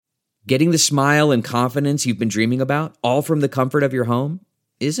Getting the smile and confidence you've been dreaming about, all from the comfort of your home,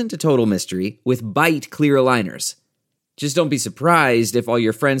 isn't a total mystery with Bite clear aligners. Just don't be surprised if all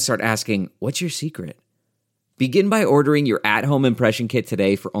your friends start asking, "What's your secret?" Begin by ordering your at-home impression kit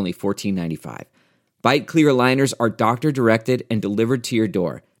today for only $14.95. Bite clear aligners are doctor-directed and delivered to your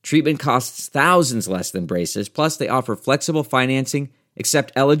door. Treatment costs thousands less than braces, plus they offer flexible financing,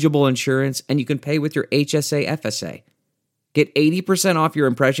 accept eligible insurance, and you can pay with your HSA FSA. Get 80% off your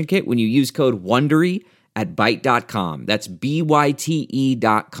impression kit when you use code WONDERY at Byte.com. That's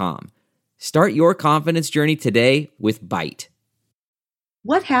BYTE.com. Start your confidence journey today with Byte.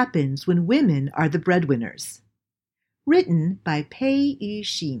 What happens when women are the breadwinners? Written by Pei Yu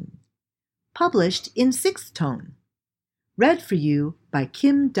Xin. Published in Sixth Tone. Read for you by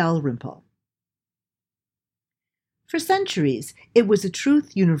Kim Dalrymple. For centuries, it was a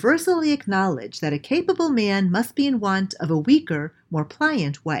truth universally acknowledged that a capable man must be in want of a weaker, more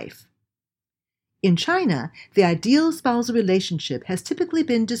pliant wife. In China, the ideal spousal relationship has typically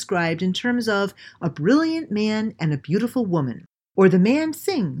been described in terms of a brilliant man and a beautiful woman, or the man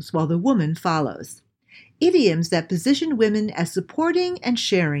sings while the woman follows. Idioms that position women as supporting and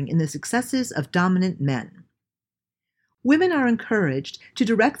sharing in the successes of dominant men. Women are encouraged to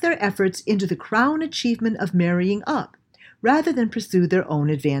direct their efforts into the crown achievement of marrying up, rather than pursue their own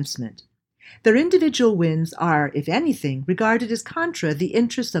advancement. Their individual wins are, if anything, regarded as contra the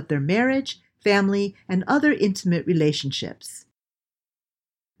interests of their marriage, family, and other intimate relationships.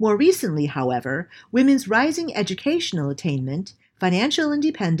 More recently, however, women's rising educational attainment, financial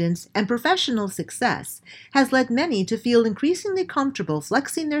independence, and professional success has led many to feel increasingly comfortable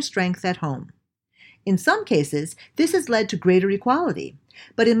flexing their strength at home. In some cases, this has led to greater equality,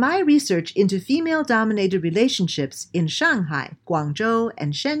 but in my research into female-dominated relationships in Shanghai, Guangzhou,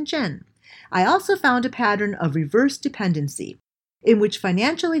 and Shenzhen, I also found a pattern of reverse dependency, in which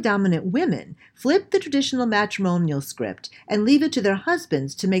financially dominant women flip the traditional matrimonial script and leave it to their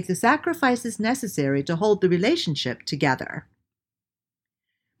husbands to make the sacrifices necessary to hold the relationship together.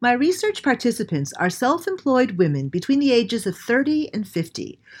 My research participants are self-employed women between the ages of 30 and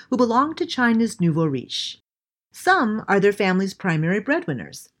 50 who belong to China's nouveau riche. Some are their family's primary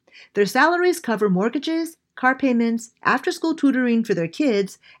breadwinners. Their salaries cover mortgages, car payments, after-school tutoring for their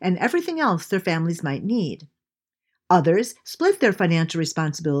kids, and everything else their families might need. Others split their financial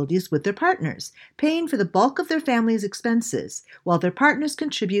responsibilities with their partners, paying for the bulk of their family's expenses, while their partners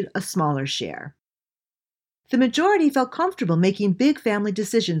contribute a smaller share. The majority felt comfortable making big family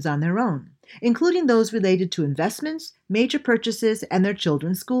decisions on their own, including those related to investments, major purchases, and their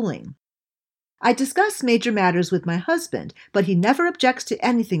children's schooling. I discuss major matters with my husband, but he never objects to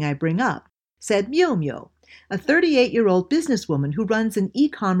anything I bring up, said Miu Miu, a 38-year-old businesswoman who runs an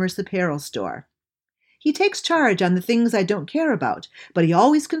e-commerce apparel store. He takes charge on the things I don't care about, but he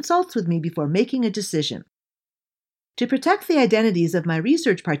always consults with me before making a decision. To protect the identities of my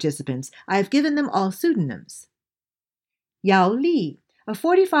research participants, I have given them all pseudonyms. Yao Li, a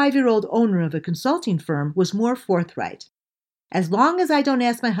 45-year-old owner of a consulting firm, was more forthright. As long as I don't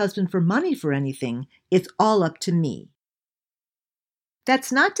ask my husband for money for anything, it's all up to me.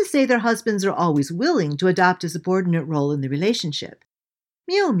 That's not to say their husbands are always willing to adopt a subordinate role in the relationship.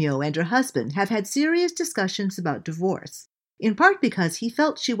 Miu Miu and her husband have had serious discussions about divorce, in part because he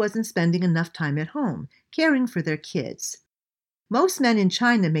felt she wasn't spending enough time at home, caring for their kids. Most men in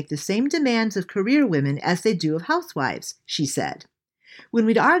China make the same demands of career women as they do of housewives, she said. When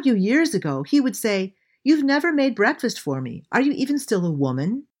we'd argue years ago, he would say, "You've never made breakfast for me. Are you even still a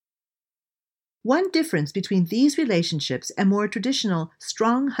woman?" One difference between these relationships and more traditional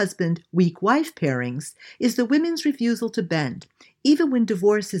strong husband, weak wife pairings is the women's refusal to bend, even when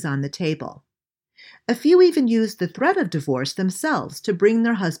divorce is on the table. A few even use the threat of divorce themselves to bring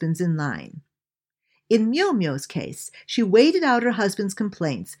their husbands in line. In Miu Miu's case, she waited out her husband's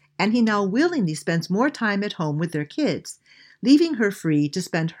complaints, and he now willingly spends more time at home with their kids, leaving her free to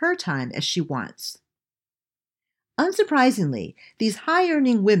spend her time as she wants. Unsurprisingly, these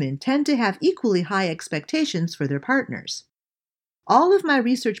high-earning women tend to have equally high expectations for their partners. All of my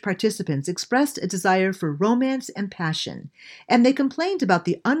research participants expressed a desire for romance and passion, and they complained about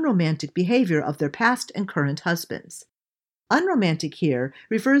the unromantic behavior of their past and current husbands. Unromantic here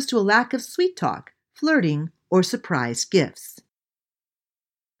refers to a lack of sweet talk, flirting, or surprise gifts.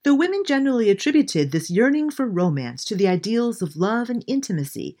 The women generally attributed this yearning for romance to the ideals of love and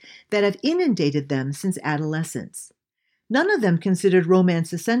intimacy that have inundated them since adolescence. None of them considered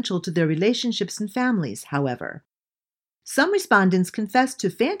romance essential to their relationships and families, however. Some respondents confessed to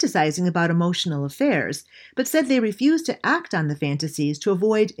fantasizing about emotional affairs, but said they refused to act on the fantasies to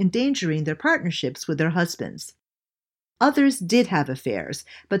avoid endangering their partnerships with their husbands. Others did have affairs,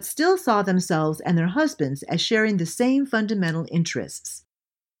 but still saw themselves and their husbands as sharing the same fundamental interests.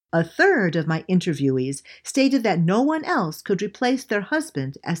 A third of my interviewees stated that no one else could replace their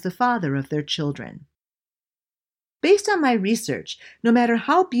husband as the father of their children. Based on my research, no matter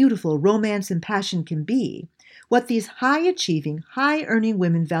how beautiful romance and passion can be, what these high-achieving, high-earning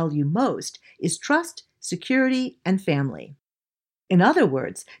women value most is trust, security, and family. In other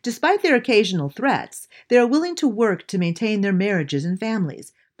words, despite their occasional threats, they are willing to work to maintain their marriages and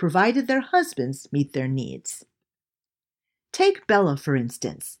families, provided their husbands meet their needs. Take Bella, for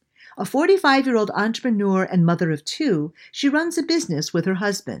instance. A 45-year-old entrepreneur and mother of two, she runs a business with her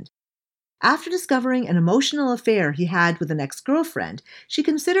husband. After discovering an emotional affair he had with an ex-girlfriend, she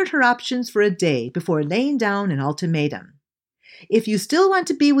considered her options for a day before laying down an ultimatum. "If you still want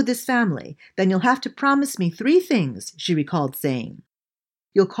to be with this family, then you'll have to promise me 3 things," she recalled saying.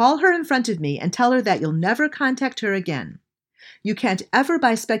 "You'll call her in front of me and tell her that you'll never contact her again. You can't ever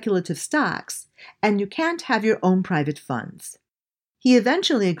buy speculative stocks, and you can't have your own private funds." He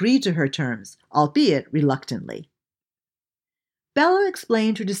eventually agreed to her terms, albeit reluctantly. Bella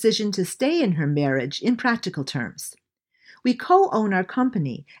explained her decision to stay in her marriage in practical terms. "We co-own our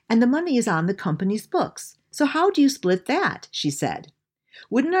company, and the money is on the company's books. So how do you split that?" she said.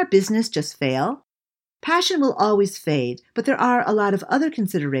 "Wouldn't our business just fail? Passion will always fade, but there are a lot of other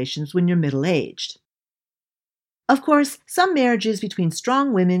considerations when you're middle-aged." Of course, some marriages between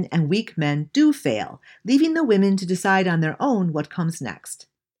strong women and weak men do fail, leaving the women to decide on their own what comes next.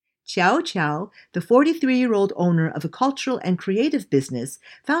 Qiao Qiao, the 43-year-old owner of a cultural and creative business,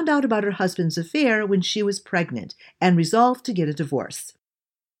 found out about her husband's affair when she was pregnant and resolved to get a divorce.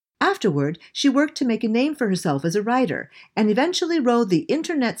 Afterward, she worked to make a name for herself as a writer and eventually rode the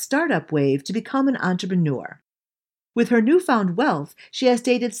internet startup wave to become an entrepreneur. With her newfound wealth, she has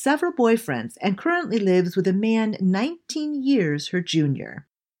dated several boyfriends and currently lives with a man 19 years her junior.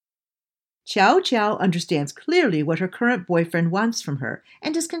 Qiao Qiao understands clearly what her current boyfriend wants from her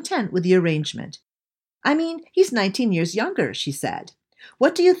and is content with the arrangement. "I mean, he's 19 years younger," she said.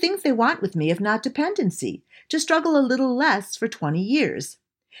 "What do you think they want with me if not dependency? To struggle a little less for 20 years.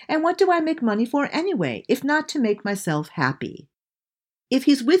 And what do I make money for anyway, if not to make myself happy? If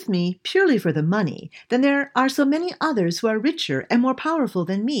he's with me purely for the money, then there are so many others who are richer and more powerful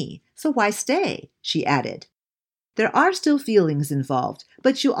than me, so why stay?" she added. There are still feelings involved,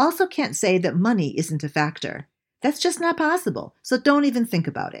 but you also can't say that money isn't a factor. That's just not possible, so don't even think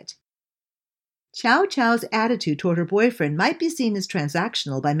about it. Qiao Qiao's attitude toward her boyfriend might be seen as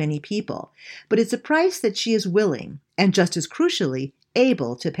transactional by many people, but it's a price that she is willing, and just as crucially,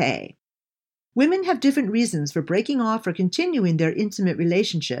 able to pay. Women have different reasons for breaking off or continuing their intimate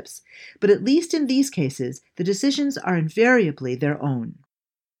relationships, but at least in these cases, the decisions are invariably their own.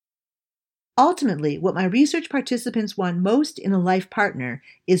 Ultimately, what my research participants want most in a life partner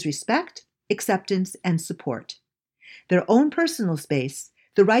is respect, acceptance, and support. Their own personal space,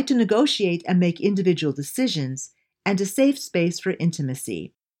 the right to negotiate and make individual decisions, and a safe space for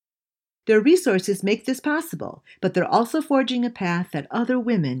intimacy. Their resources make this possible, but they're also forging a path that other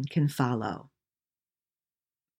women can follow.